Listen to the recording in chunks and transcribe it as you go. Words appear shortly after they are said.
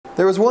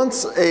There was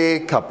once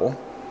a couple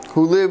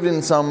who lived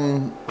in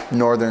some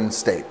northern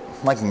state,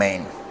 like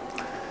Maine.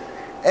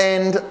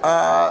 And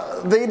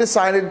they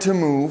decided to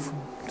move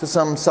to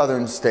some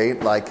southern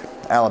state, like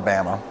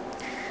Alabama,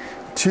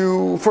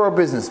 for a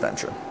business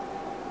venture.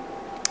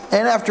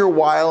 And after a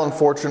while,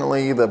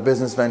 unfortunately, the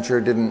business venture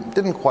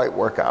didn't quite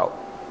work out.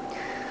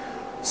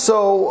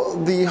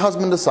 So the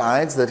husband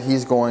decides that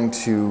he's going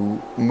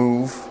to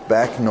move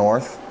back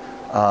north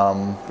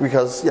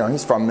because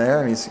he's from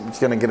there and he's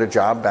going to get a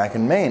job back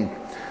in Maine.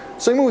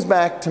 So he moves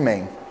back to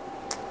Maine.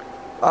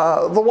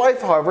 The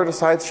wife, however,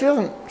 decides she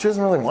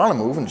doesn't really want to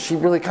move, and she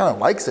really kind of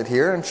likes it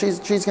here, and she's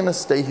going to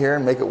stay here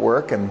and make it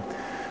work. And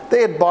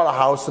they had bought a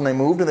house when they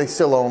moved, and they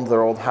still owned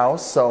their old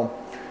house. So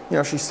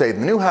she stayed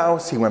in the new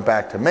house. He went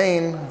back to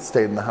Maine,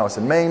 stayed in the house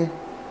in Maine,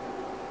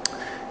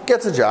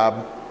 gets a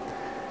job.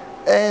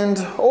 And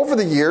over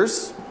the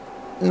years,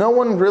 no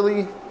one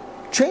really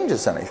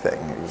changes anything.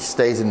 He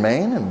stays in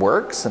Maine and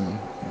works and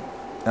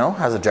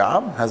has a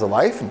job, has a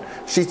life. And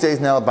she stays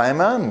in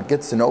Alabama and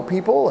gets to know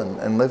people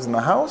and lives in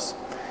the house.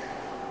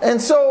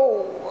 And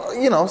so,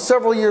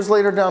 several years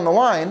later down the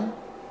line,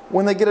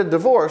 when they get a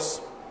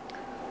divorce,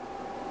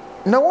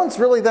 no one's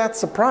really that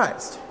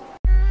surprised.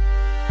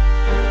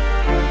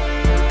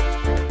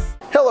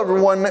 Hello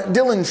everyone,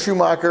 Dylan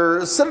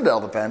Schumacher,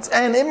 Citadel Defense,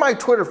 and in my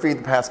Twitter feed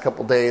the past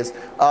couple days,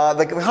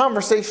 the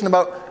conversation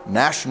about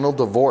national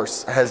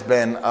divorce has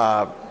been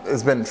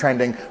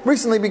trending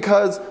recently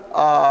because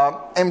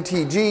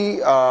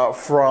MTG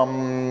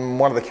from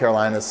one of the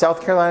Carolinas,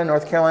 South Carolina,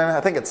 North Carolina,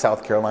 I think it's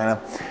South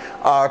Carolina,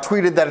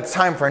 tweeted that it's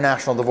time for a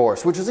national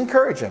divorce, which is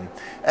encouraging.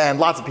 And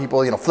lots of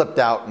people, flipped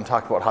out and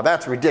talked about how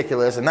that's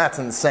ridiculous and that's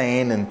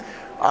insane. And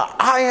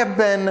I have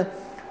been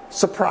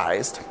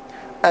surprised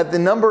at the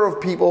number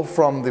of people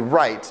from the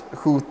right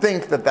who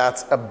think that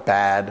that's a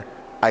bad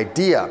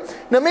idea.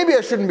 Now, maybe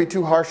I shouldn't be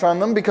too harsh on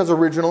them because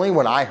originally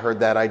when I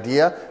heard that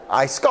idea,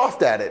 I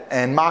scoffed at it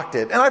and mocked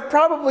it. And I've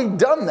probably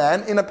done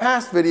that in a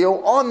past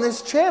video on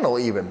this channel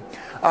even.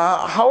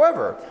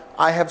 However,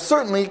 I have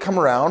certainly come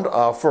around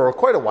for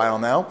quite a while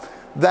now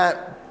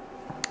that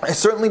I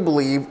certainly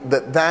believe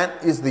that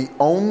that is the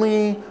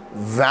only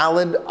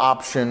valid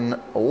option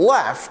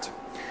left.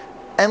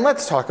 And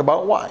let's talk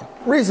about why.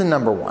 Reason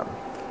number one.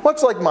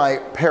 Much like my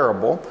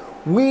parable,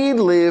 we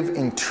live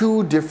in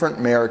two different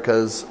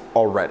Americas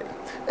already.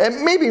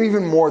 And maybe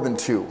even more than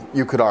two,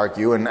 you could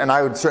argue, and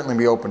I would certainly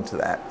be open to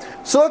that.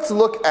 So let's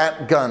look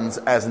at guns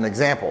as an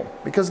example,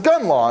 because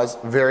gun laws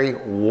vary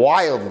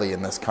wildly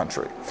in this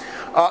country.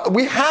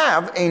 We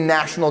have a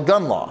national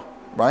gun law,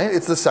 right?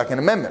 It's the Second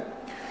Amendment.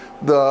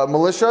 The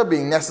militia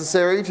being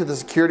necessary to the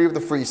security of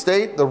the free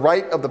state, the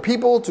right of the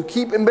people to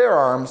keep and bear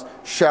arms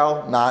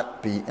shall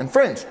not be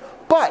infringed.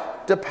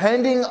 But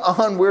depending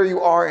on where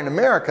you are in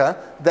America,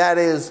 that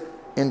is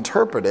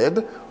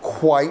interpreted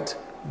quite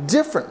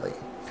differently,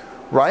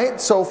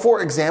 right? So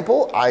for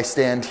example, I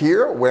stand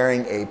here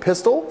wearing a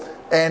pistol,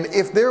 and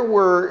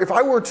if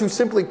I were to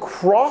simply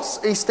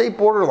cross a state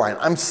borderline,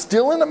 I'm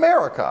still in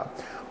America,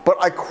 but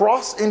I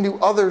cross into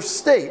other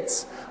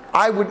states,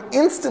 I would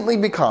instantly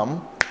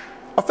become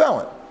a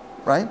felon,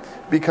 right?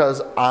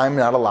 Because I'm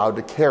not allowed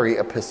to carry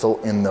a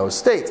pistol in those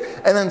states.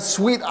 And then,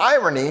 sweet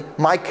irony,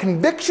 my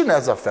conviction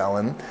as a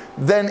felon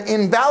then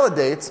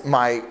invalidates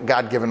my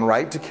God-given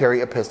right to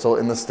carry a pistol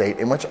in the state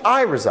in which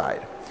I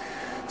reside.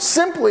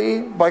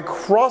 Simply by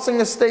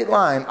crossing a state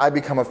line, I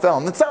become a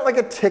felon. It's not like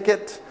a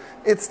ticket.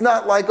 It's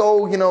not like,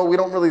 we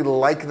don't really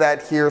like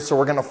that here, so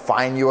we're going to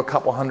fine you a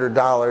couple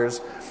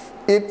 $100.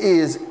 It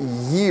is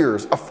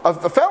years.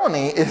 A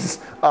felony is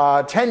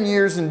 10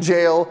 years in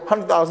jail,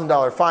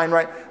 $100,000 fine,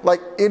 right? Like,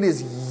 it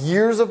is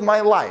years of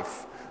my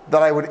life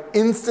that I would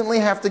instantly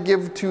have to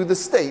give to the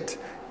state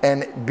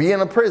and be in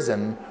a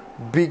prison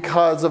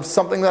because of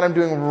something that I'm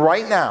doing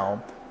right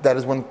now that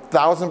is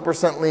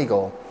 1,000%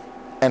 legal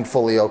and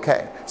fully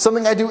okay.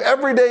 Something I do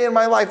every day in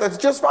my life that's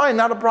just fine,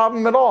 not a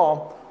problem at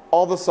all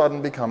of a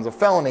sudden becomes a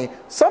felony.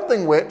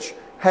 Something which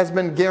has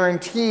been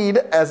guaranteed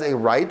as a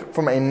right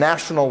from a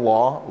national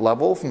law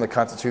level from the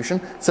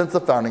Constitution since the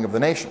founding of the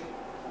nation.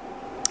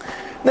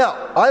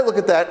 Now, I look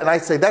at that and I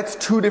say that's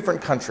two different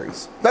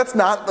countries. That's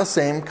not the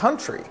same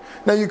country.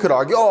 Now, you could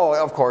argue,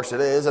 of course it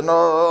is. And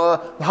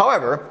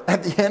however,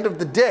 at the end of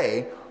the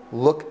day,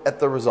 look at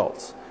the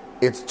results.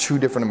 It's two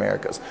different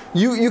Americas.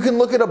 You can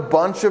look at a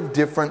bunch of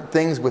different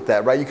things with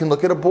that, right? You can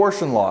look at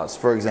abortion laws,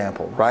 for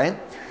example, right?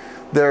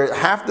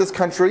 Half this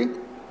country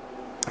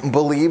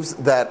believes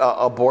that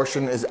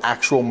abortion is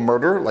actual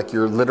murder, like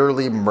you're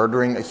literally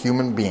murdering a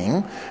human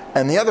being,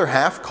 and the other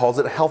half calls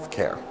it health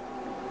care.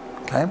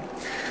 Okay?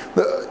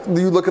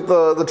 You look at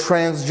the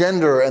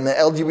transgender and the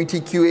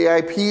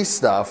LGBTQAIP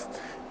stuff,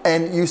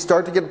 and you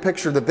start to get a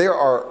picture that there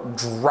are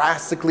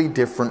drastically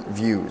different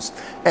views.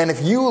 And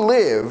if you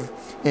live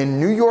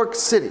in New York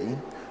City,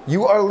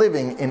 you are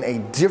living in a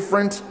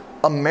different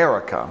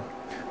America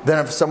than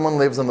if someone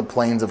lives on the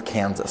plains of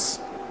Kansas.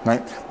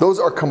 Right? Those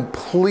are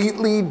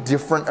completely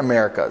different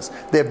Americas.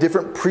 They have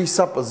different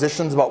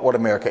presuppositions about what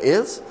America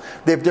is.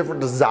 They have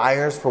different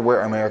desires for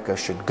where America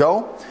should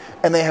go.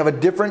 and they have a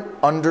different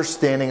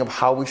understanding of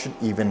how we should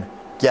even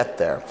get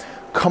there.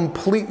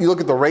 You look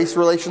at the race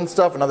relations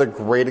stuff, another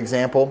great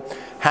example.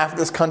 Half of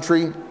this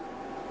country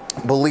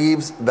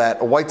believes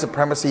that white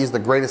supremacy is the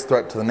greatest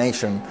threat to the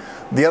nation.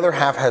 The other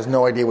half has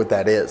no idea what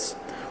that is.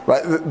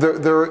 Right?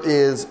 There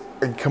is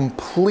a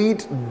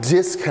complete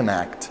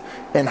disconnect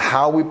in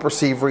how we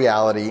perceive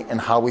reality and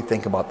how we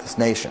think about this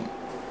nation.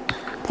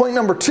 Point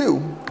number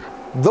 2,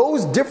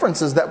 those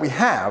differences that we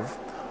have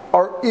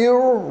are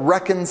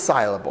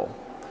irreconcilable.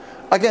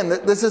 Again,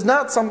 this is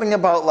not something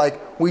about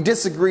like we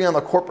disagree on the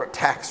corporate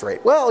tax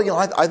rate. Well,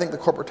 I think the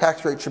corporate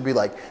tax rate should be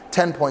like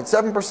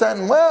 10.7%,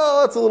 and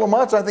well, that's a little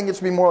much. I think it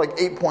should be more like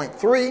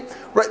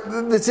 8.3.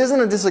 Right? This isn't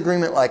a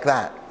disagreement like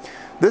that.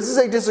 This is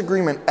a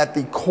disagreement at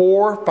the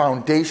core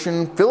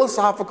foundation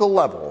philosophical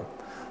level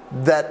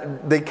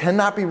that they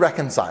cannot be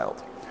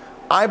reconciled.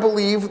 I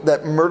believe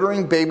that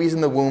murdering babies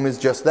in the womb is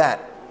just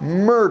that,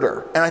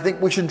 murder. And I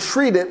think we should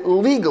treat it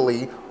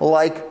legally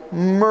like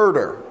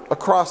murder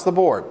across the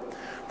board.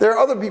 There are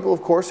other people,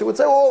 of course, who would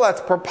say, oh,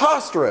 that's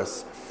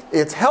preposterous.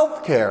 It's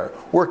healthcare.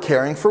 We're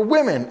caring for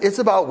women. It's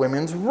about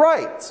women's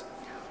rights.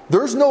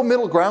 There's no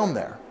middle ground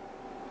there.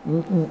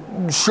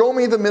 Show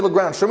me the middle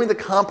ground. Show me the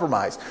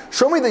compromise.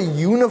 Show me the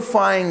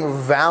unifying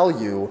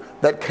value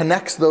that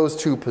connects those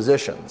two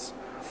positions.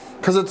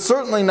 Because it's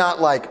certainly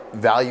not like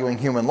valuing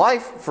human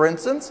life, for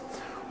instance,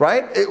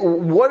 right?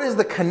 What is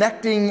the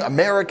connecting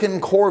American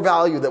core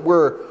value that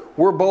we're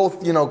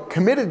both,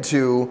 committed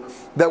to,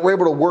 that we're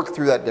able to work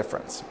through that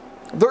difference?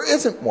 There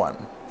isn't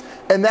one.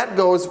 And that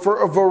goes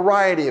for a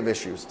variety of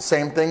issues.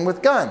 Same thing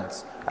with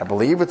guns. I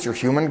believe it's your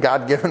human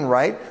God-given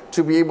right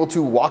to be able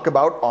to walk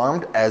about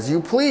armed as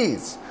you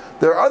please.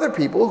 There are other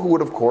people who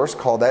would, of course,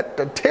 call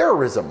that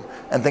terrorism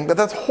and think that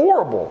that's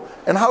horrible.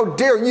 And how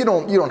dare you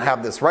don't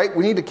have this right?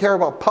 We need to care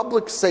about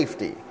public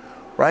safety,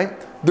 right?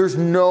 There's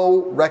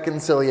no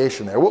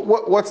reconciliation there.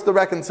 What's the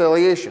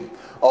reconciliation?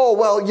 Oh,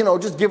 well,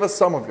 just give us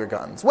some of your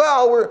guns.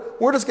 Well,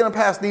 we're just going to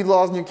pass these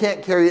laws and you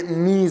can't carry it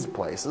in these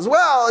places.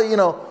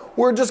 Well,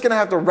 we're just going to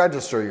have to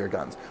register your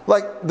guns.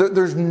 Like,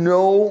 there's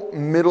no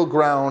middle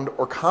ground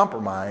or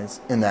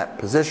compromise in that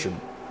position.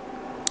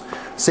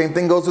 Same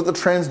thing goes with the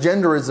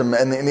transgenderism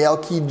and the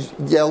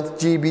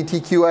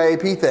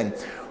LGBTQIAP thing,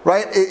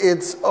 right?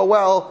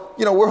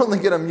 We're only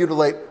going to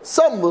mutilate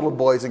some little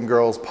boys and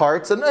girls'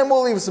 parts and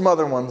we'll leave some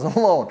other ones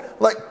alone.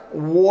 Like,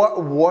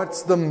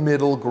 what's the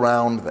middle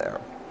ground there?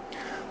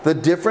 The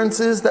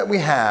differences that we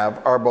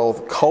have are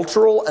both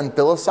cultural and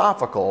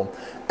philosophical,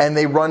 and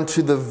they run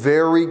to the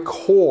very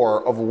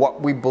core of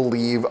what we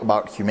believe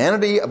about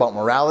humanity, about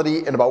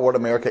morality, and about what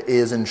America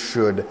is and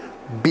should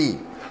be.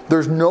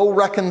 There's no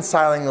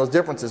reconciling those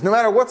differences. No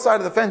matter what side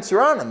of the fence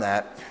you're on in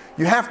that,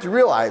 you have to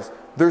realize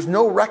there's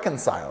no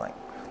reconciling.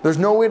 There's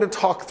no way to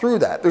talk through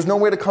that. There's no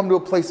way to come to a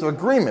place of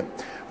agreement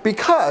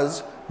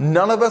because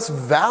none of us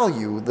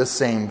value the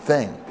same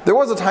thing. There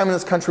was a time in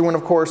this country when,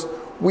 of course,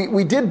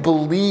 we did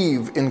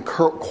believe in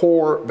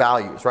core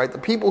values, right? The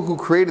people who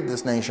created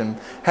this nation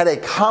had a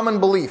common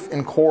belief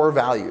in core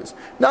values.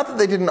 Not that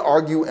they didn't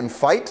argue and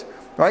fight,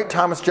 right?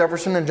 Thomas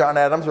Jefferson and John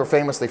Adams were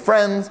famously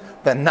friends,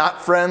 then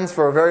not friends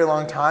for a very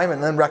long time,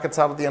 and then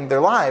reconciled at the end of their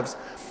lives.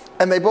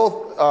 And they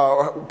both,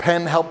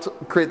 Penn helped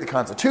create the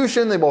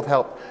Constitution, they both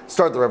helped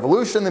start the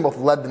Revolution, they both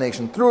led the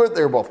nation through it,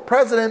 they were both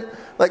president.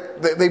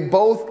 Like, they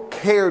both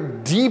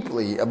cared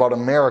deeply about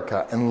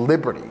America and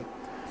liberty.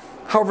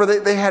 However,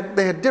 they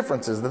had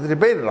differences that they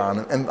debated on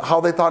and how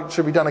they thought it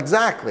should be done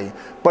exactly.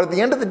 But at the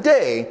end of the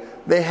day,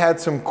 they had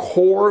some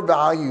core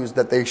values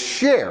that they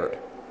shared.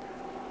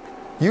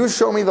 You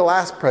show me the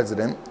last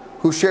president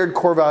who shared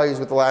core values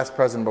with the last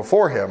president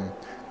before him,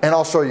 and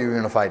I'll show you a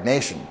unified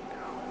nation.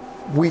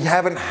 We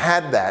haven't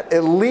had that,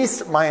 at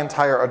least my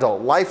entire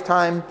adult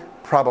lifetime,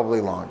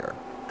 probably longer.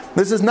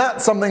 This is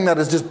not something that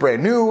is just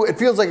brand new. It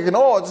feels like,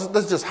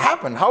 this just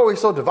happened. How are we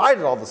so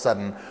divided all of a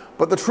sudden?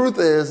 But the truth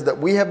is that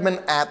we have been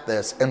at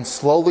this and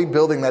slowly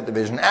building that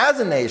division as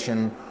a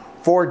nation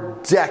for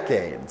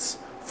decades.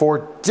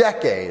 For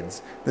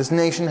decades, this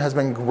nation has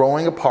been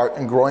growing apart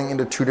and growing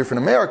into two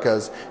different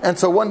Americas. And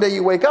so one day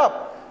you wake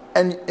up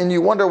and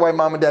you wonder why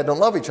mom and dad don't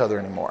love each other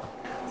anymore.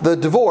 The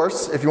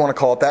divorce, if you want to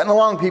call it that, and a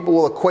lot of people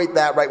will equate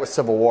that right with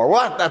civil war.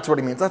 Well, that's what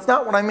he means. That's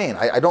not what I mean.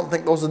 I don't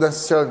think those are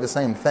necessarily the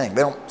same thing.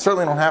 They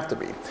certainly don't have to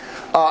be.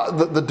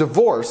 The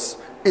divorce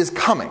is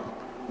coming,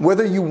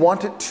 whether you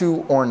want it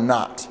to or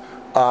not.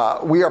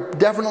 We are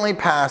definitely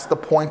past the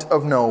point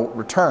of no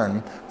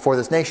return for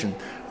this nation.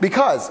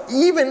 Because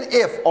even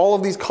if all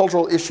of these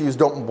cultural issues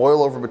don't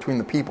boil over between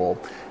the people,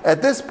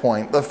 at this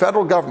point, the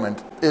federal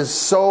government is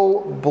so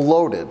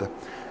bloated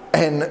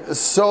and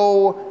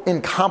so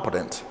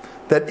incompetent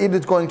that it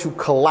is going to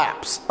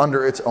collapse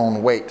under its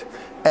own weight.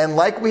 And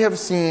like we have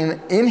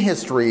seen in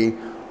history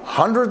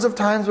hundreds of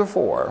times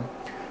before,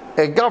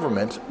 a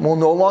government will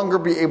no longer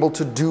be able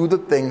to do the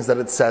things that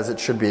it says it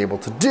should be able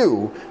to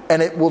do,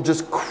 and it will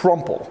just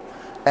crumple.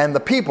 And the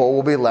people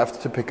will be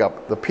left to pick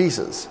up the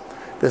pieces.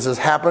 This has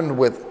happened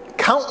with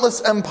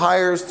countless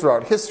empires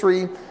throughout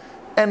history,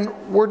 and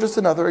we're just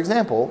another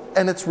example,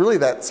 and it's really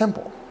that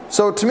simple.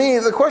 So to me,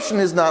 the question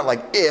is not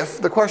like if,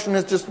 the question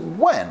is just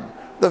when.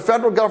 The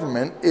federal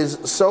government is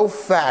so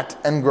fat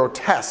and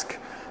grotesque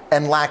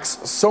and lacks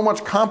so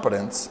much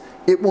competence,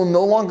 it will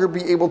no longer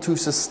be able to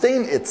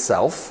sustain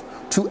itself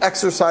to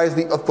exercise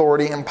the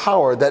authority and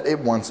power that it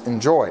once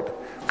enjoyed.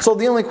 So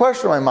the only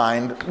question in my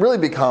mind really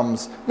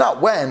becomes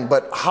not when,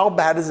 but how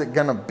bad is it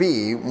going to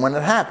be when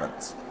it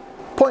happens?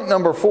 Point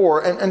number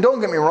 4, and don't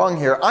get me wrong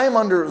here, I am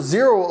under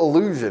zero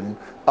illusion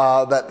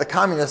that the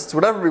communists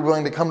would ever be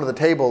willing to come to the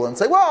table and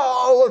say,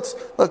 well,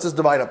 let's just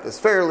divide up this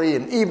fairly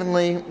and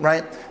evenly,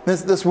 right?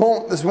 This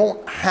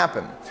won't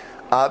happen.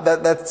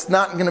 That's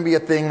not going to be a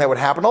thing that would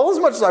happen. All as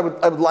much as I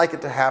would like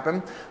it to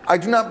happen, I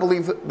do not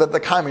believe that the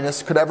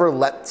communists could ever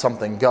let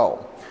something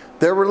go.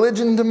 Their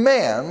religion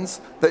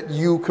demands that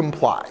you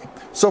comply.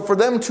 So for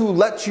them to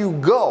let you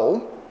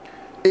go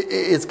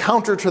is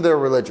counter to their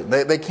religion.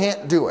 They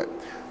can't do it.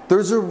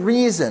 There's a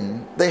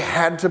reason they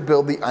had to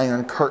build the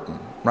Iron Curtain,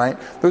 right?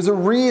 There's a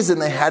reason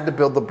they had to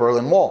build the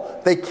Berlin Wall.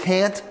 They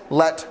can't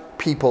let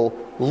people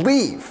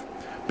leave.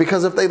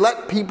 Because if they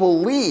let people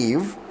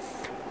leave,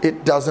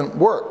 it doesn't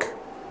work,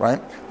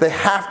 right? They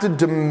have to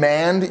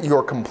demand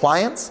your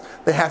compliance.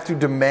 They have to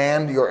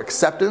demand your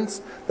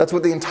acceptance. That's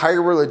what the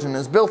entire religion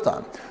is built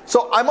on.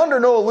 So I'm under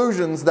no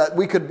illusions that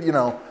we could,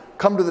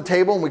 come to the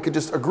table and we could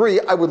just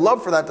agree. I would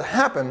love for that to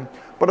happen,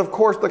 but of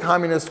course the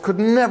communists could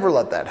never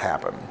let that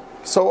happen.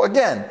 So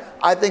again,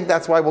 I think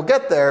that's why we'll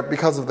get there,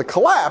 because of the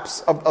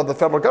collapse of the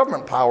federal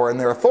government power and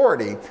their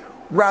authority,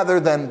 rather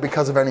than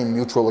because of any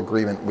mutual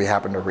agreement we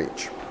happen to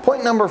reach.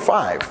 Point number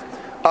 5.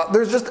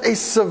 There's just a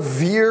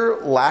severe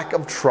lack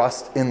of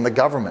trust in the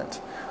government.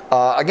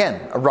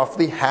 Again,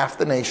 roughly half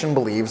the nation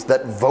believes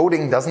that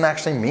voting doesn't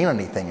actually mean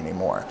anything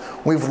anymore.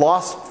 We've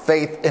lost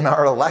faith in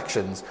our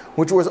elections,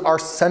 which was our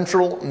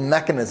central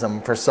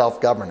mechanism for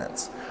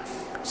self-governance.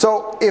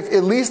 So if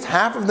at least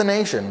half of the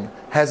nation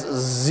has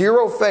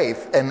zero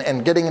faith,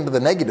 and getting into the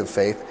negative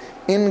faith,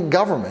 in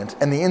government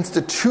and the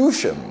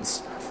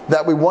institutions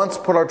that we once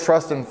put our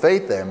trust and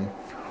faith in,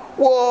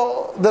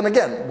 well, then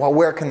again,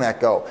 where can that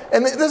go?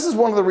 And this is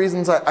one of the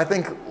reasons I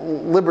think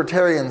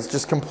libertarians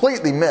just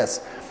completely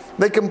miss.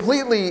 They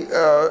completely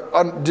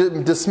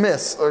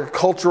dismiss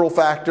cultural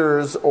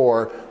factors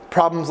or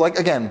problems like,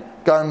 again,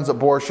 guns,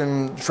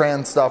 abortion,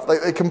 trans stuff.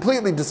 They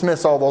completely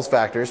dismiss all those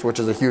factors, which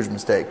is a huge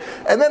mistake.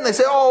 And then they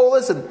say, oh,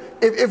 listen,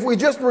 if we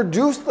just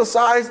reduce the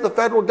size of the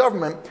federal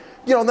government,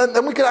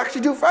 then we could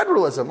actually do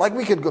federalism. Like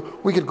we could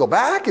go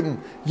back and,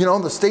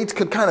 the states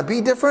could kind of be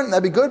different and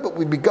that'd be good, but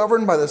we'd be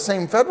governed by the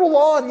same federal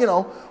law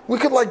and, we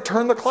could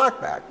turn the clock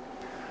back.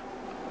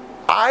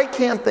 I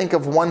can't think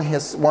of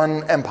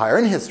one empire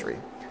in history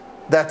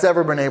that's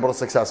ever been able to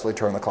successfully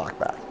turn the clock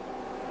back.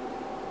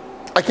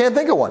 I can't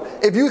think of one.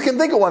 If you can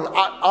think of one,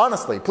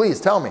 honestly, please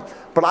tell me.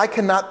 But I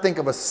cannot think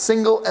of a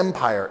single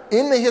empire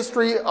in the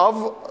history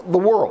of the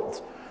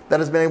world that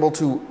has been able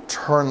to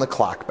turn the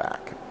clock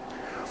back.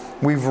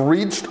 We've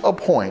reached a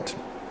point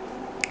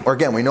where,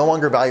 again, we no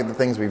longer value the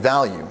things we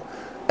value.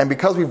 And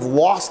because we've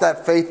lost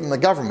that faith in the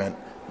government,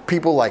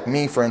 people like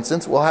me, for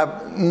instance, will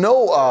have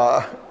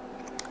no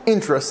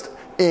interest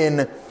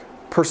in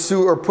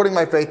putting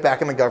my faith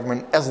back in the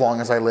government as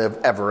long as I live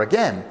ever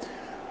again.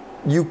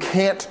 You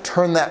can't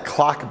turn that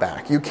clock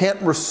back. You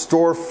can't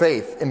restore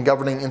faith in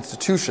governing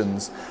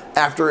institutions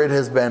after it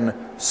has been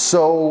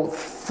so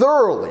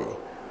thoroughly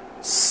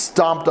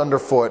stomped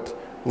underfoot,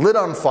 lit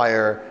on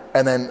fire,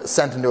 and then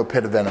sent into a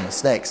pit of venomous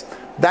snakes.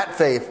 That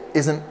faith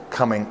isn't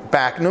coming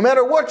back, no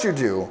matter what you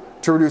do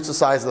to reduce the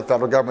size of the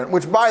federal government,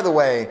 which, by the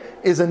way,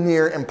 is a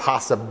near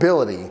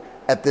impossibility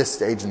at this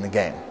stage in the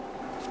game.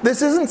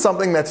 This isn't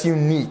something that's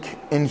unique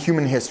in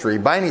human history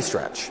by any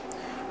stretch.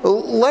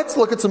 Let's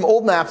look at some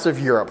old maps of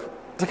Europe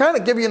to kind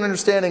of give you an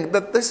understanding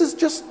that this is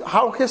just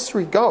how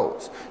history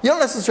goes. You don't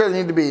necessarily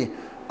need to be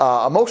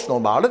emotional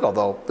about it,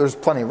 although there's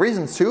plenty of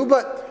reasons to,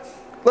 but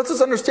let's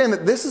just understand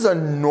that this is a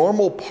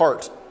normal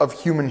part of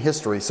human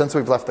history since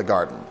we've left the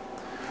garden.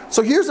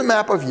 So here's a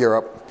map of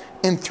Europe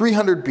in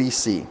 300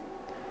 BC.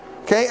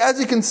 Okay, as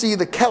you can see,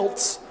 the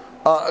Celts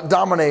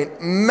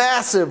dominate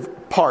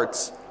massive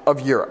parts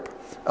of Europe.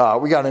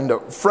 We got into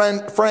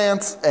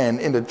France and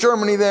into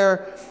Germany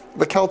there.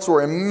 The Celts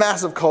were a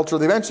massive culture.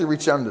 They eventually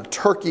reached down to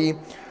Turkey.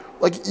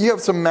 You have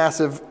some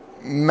massive,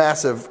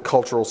 massive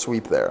cultural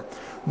sweep there.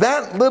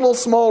 That little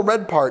small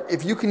red part,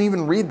 if you can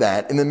even read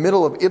that, in the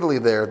middle of Italy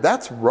there,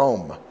 that's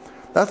Rome.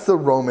 That's the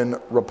Roman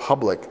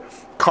Republic.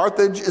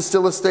 Carthage is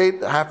still a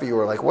state. Half of you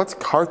are like, what's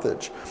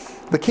Carthage?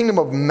 The kingdom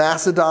of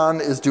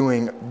Macedon is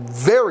doing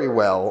very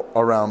well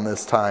around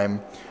this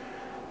time.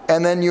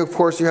 And then of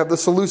course, you have the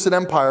Seleucid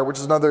Empire, which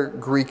is another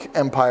Greek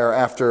empire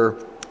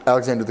after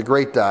Alexander the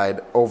Great died,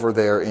 over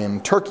there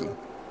in Turkey.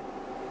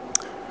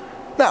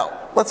 Now,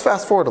 let's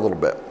fast forward a little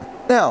bit.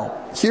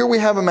 Now, here we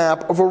have a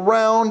map of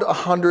around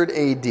 100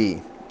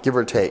 AD, give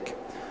or take.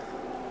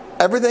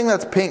 Everything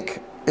that's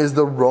pink is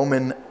the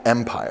Roman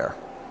Empire.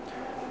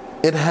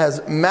 It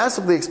has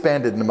massively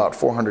expanded in about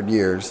 400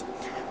 years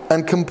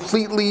and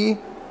completely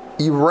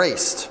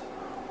erased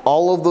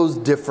all of those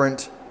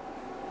different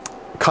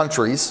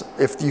countries,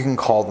 if you can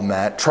call them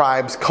that,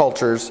 tribes,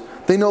 cultures,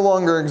 they no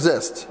longer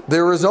exist.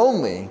 There is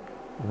only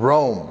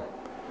Rome.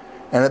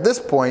 And at this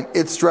point,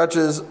 it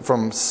stretches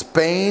from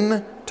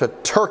Spain to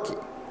Turkey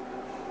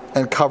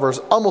and covers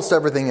almost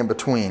everything in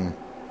between.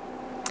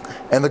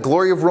 And the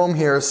glory of Rome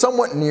here is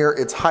somewhat near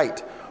its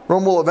height.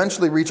 Rome will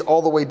eventually reach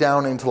all the way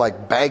down into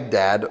like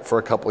Baghdad for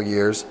a couple of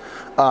years.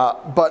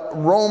 But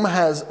Rome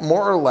has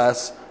more or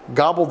less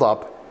gobbled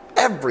up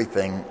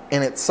everything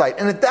in its sight.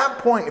 And at that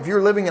point, if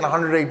you're living in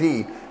 100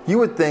 AD, you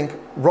would think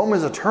Rome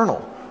is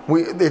eternal.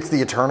 It's the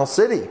eternal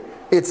city.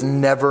 It's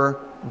never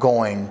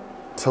going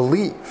to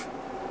leave.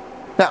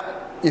 Now,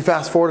 you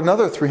fast forward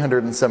another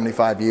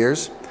 375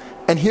 years,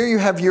 and here you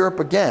have Europe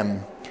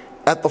again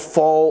at the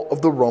fall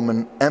of the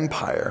Roman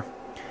Empire.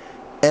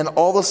 And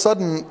all of a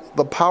sudden,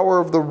 the power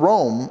of the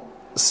Rome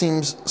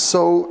seems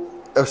so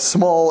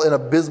small and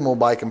abysmal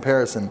by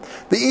comparison.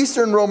 The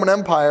Eastern Roman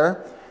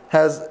Empire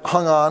has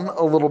hung on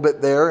a little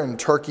bit there in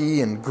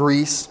Turkey and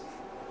Greece.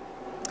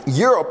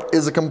 Europe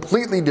is a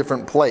completely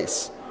different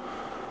place.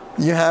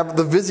 You have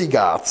the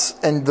Visigoths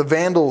and the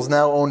Vandals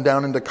now owned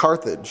down into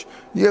Carthage.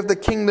 You have the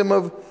kingdom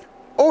of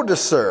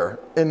Odoacer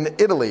in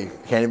Italy,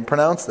 can't even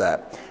pronounce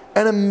that,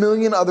 and a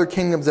million other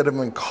kingdoms that have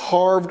been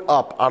carved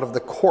up out of the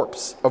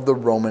corpse of the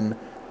Roman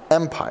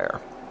Empire.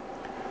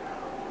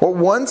 What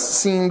once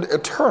seemed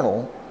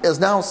eternal is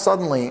now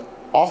suddenly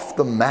off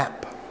the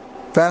map.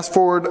 Fast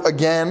forward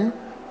again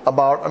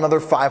about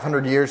another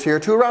 500 years here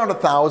to around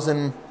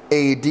 1000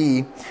 AD,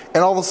 and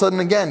all of a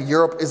sudden again,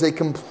 Europe is a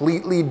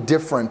completely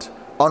different,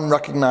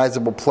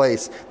 unrecognizable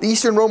place. The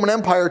Eastern Roman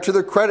Empire, to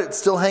their credit,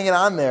 still hanging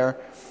on there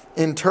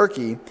in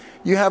Turkey.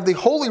 You have the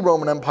Holy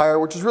Roman Empire,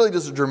 which is really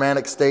just a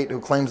Germanic state who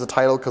claims the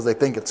title because they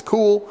think it's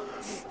cool,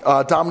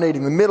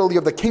 dominating the middle. You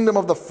have the Kingdom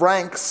of the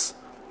Franks,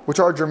 which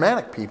are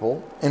Germanic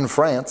people in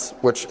France,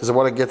 which is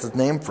what it gets its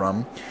name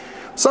from.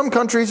 Some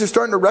countries are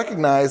starting to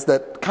recognize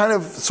that kind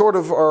of sort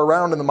of are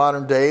around in the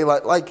modern day,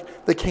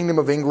 like the Kingdom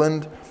of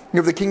England. You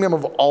have the Kingdom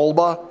of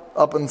Alba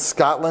up in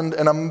Scotland,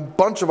 and a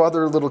bunch of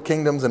other little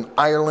kingdoms in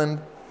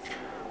Ireland.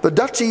 The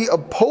Duchy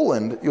of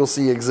Poland, you'll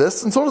see,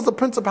 exists, and so does the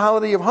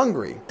Principality of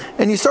Hungary.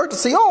 And you start to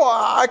see,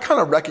 I kind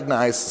of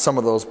recognize some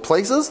of those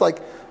places. Like,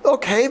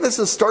 okay, this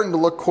is starting to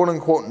look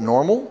quote-unquote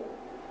normal.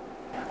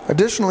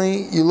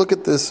 Additionally, you look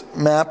at this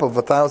map of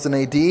 1000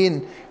 AD,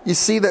 and you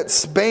see that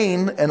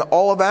Spain and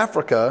all of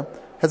Africa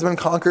has been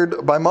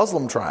conquered by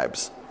Muslim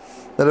tribes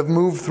that have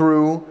moved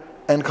through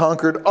and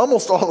conquered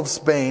almost all of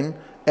Spain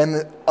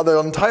and the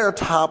entire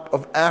top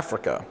of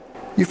Africa.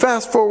 You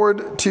fast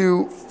forward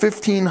to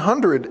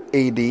 1500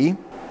 AD,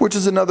 which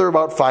is another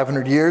about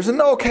 500 years,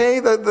 and okay,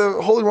 the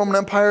Holy Roman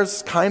Empire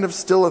is kind of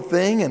still a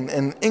thing,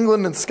 and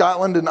England and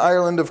Scotland and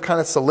Ireland have kind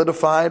of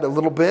solidified a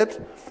little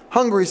bit.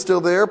 Hungary's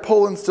still there,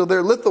 Poland's still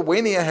there,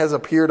 Lithuania has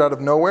appeared out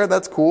of nowhere,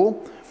 that's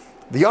cool.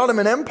 The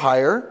Ottoman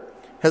Empire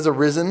has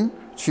arisen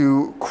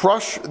to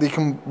crush the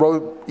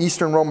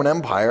Eastern Roman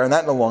Empire, and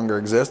that no longer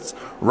exists.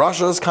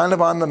 Russia's kind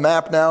of on the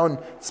map now, and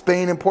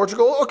Spain and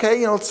Portugal,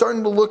 okay, it's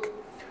starting to look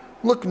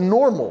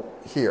normal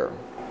here.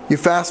 You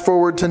fast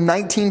forward to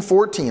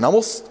 1914,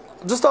 almost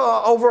just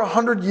over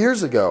 100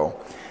 years ago,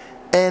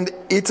 and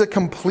it's a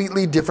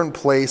completely different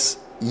place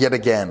yet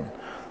again.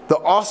 The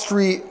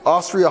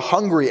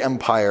Austria-Hungary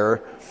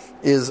Empire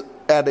is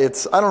at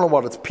its, I don't know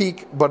about its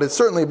peak, but it's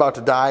certainly about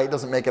to die. It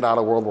doesn't make it out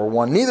of World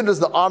War I. Neither does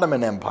the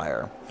Ottoman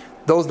Empire.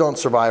 Those don't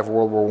survive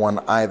World War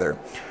I either.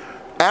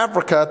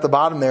 Africa at the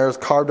bottom there is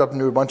carved up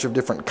into a bunch of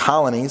different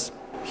colonies.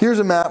 Here's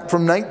a map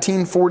from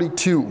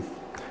 1942.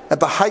 At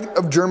the height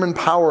of German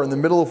power in the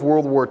middle of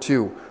World War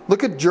II.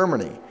 Look at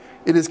Germany.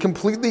 It is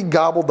completely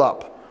gobbled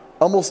up.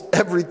 Almost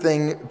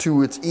everything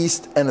to its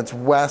east and its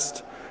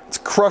west. It's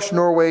crushed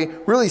Norway.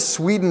 Really,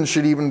 Sweden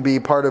should even be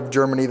part of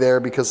Germany there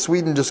because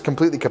Sweden just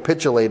completely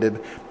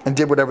capitulated and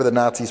did whatever the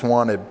Nazis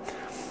wanted.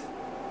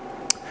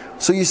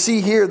 So you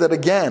see here that,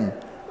 again,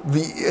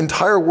 the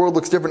entire world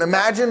looks different.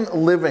 Imagine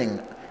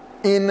living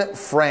in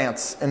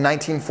France in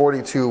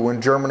 1942 when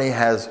Germany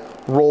has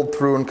rolled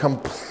through and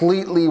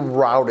completely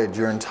routed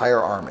your entire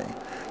army.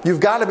 You've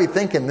got to be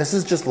thinking, this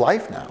is just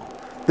life now.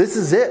 This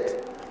is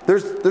it.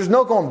 There's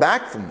no going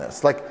back from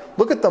this. Like,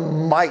 look at the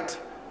might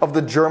of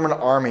the German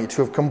army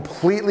to have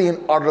completely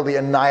and utterly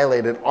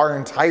annihilated our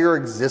entire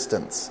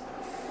existence.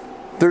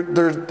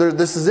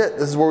 This is it.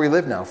 This is where we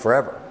live now,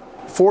 forever.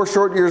 4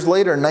 short years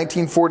later, in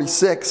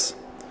 1946,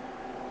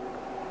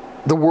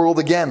 the world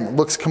again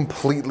looks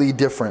completely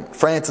different.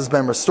 France has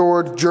been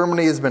restored.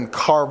 Germany has been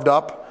carved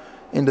up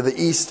into the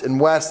east and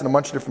west and a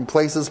bunch of different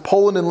places.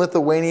 Poland and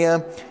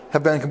Lithuania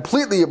have been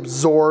completely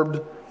absorbed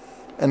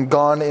and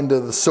gone into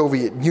the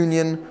Soviet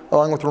Union,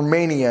 along with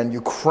Romania and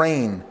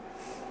Ukraine.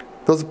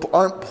 Those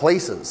aren't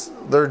places.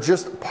 They're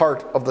just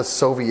part of the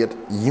Soviet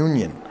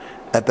Union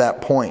at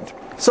that point.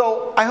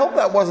 So I hope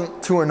that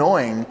wasn't too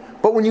annoying,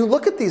 but when you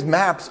look at these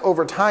maps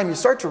over time, you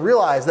start to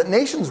realize that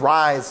nations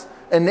rise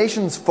and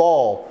nations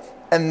fall,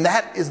 and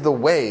that is the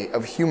way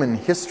of human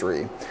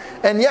history.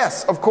 And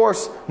yes, of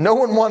course, no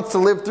one wants to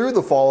live through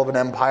the fall of an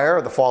empire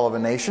or the fall of a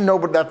nation. No,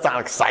 but that's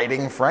not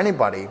exciting for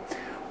anybody.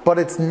 but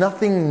it's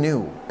nothing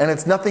new, and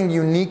it's nothing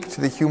unique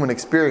to the human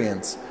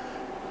experience.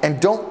 And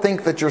don't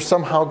think that you're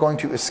somehow going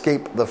to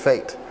escape the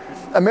fate.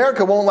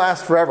 America won't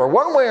last forever.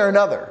 One way or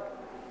another,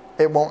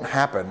 it won't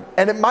happen.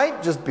 And it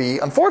might just be,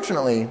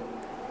 unfortunately,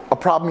 a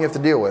problem you have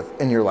to deal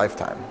with in your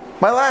lifetime.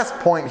 My last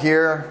point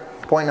here,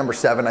 point number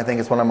 7, I think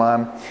is what I'm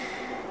on,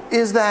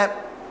 is that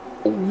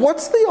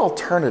what's the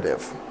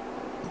alternative?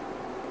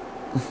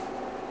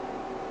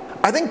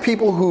 I think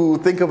people who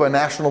think of a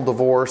national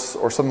divorce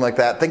or something like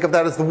that think of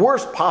that as the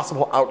worst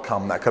possible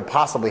outcome that could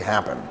possibly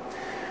happen.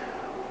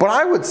 But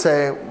I would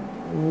say,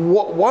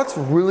 what's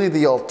really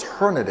the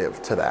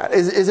alternative to that?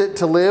 Is it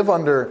to live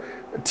under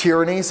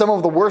tyranny, some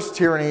of the worst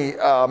tyranny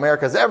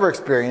America's ever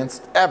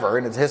experienced, ever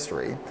in its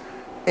history,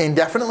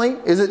 indefinitely?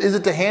 Is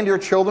it to hand your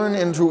children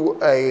into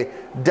a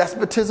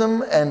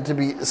despotism and to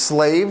be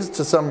slaves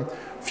to some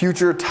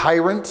future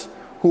tyrant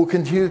who will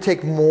continue to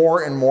take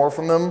more and more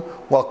from them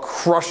while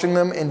crushing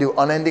them into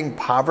unending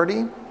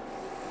poverty?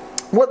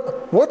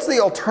 What's the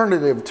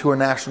alternative to a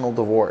national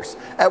divorce?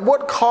 At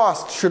what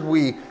cost should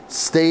we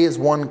stay as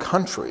one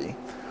country?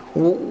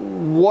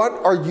 What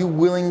are you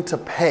willing to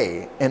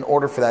pay in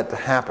order for that to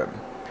happen?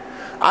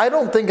 I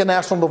don't think a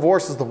national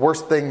divorce is the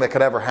worst thing that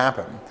could ever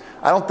happen.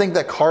 I don't think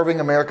that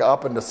carving America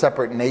up into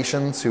separate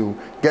nations who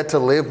get to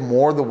live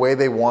more the way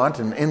they want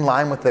and in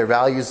line with their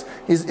values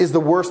is the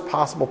worst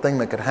possible thing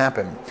that could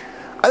happen.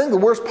 I think the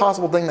worst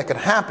possible thing that could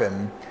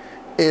happen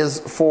is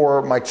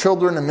for my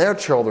children and their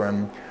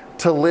children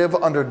to live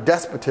under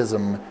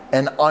despotism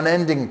and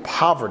unending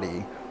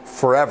poverty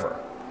forever.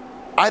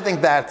 I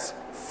think that's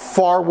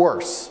far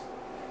worse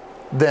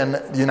than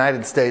the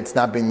United States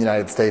not being the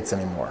United States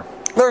anymore.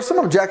 There are some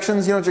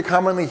objections, that you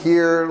commonly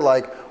hear,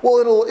 like, well,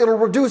 it'll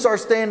reduce our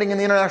standing in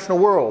the international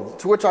world.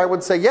 To which I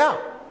would say, yeah,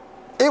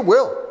 it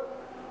will.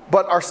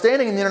 But our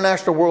standing in the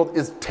international world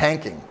is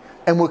tanking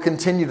and will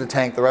continue to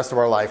tank the rest of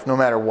our life no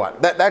matter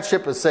what. That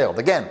ship has sailed.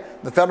 Again,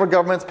 the federal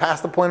government's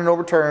past the point of no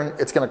return.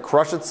 It's going to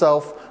crush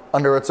itself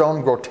under its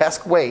own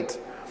grotesque weight.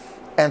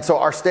 And so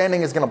our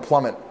standing is going to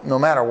plummet no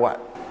matter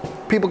what.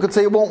 People could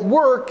say it won't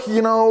work,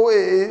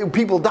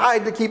 people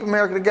died to keep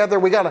America together,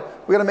 we gotta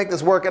make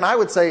this work. And I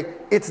would say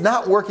it's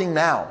not working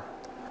now.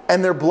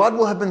 And their blood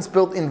will have been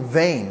spilt in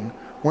vain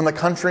when the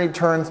country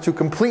turns to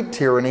complete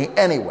tyranny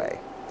anyway.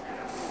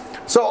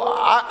 So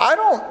I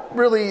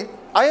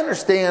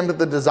understand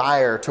the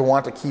desire to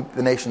want to keep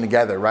the nation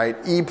together, right?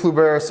 E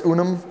pluribus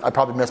unum, I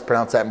probably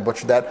mispronounced that and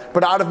butchered that,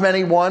 but out of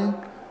many one,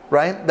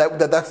 right?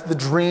 That's the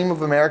dream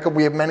of America.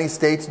 We have many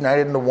states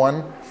united into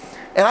one.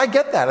 And I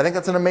get that. I think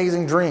that's an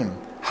amazing dream.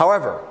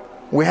 However,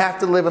 we have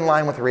to live in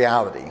line with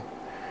reality.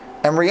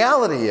 And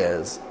reality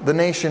is the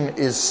nation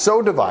is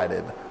so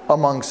divided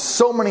among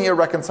so many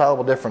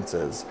irreconcilable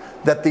differences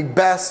that the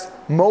best,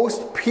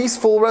 most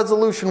peaceful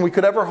resolution we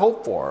could ever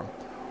hope for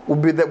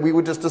would be that we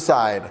would just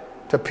decide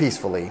to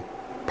peacefully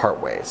part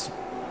ways.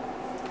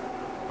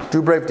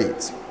 Do brave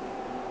deeds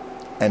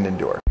and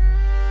endure.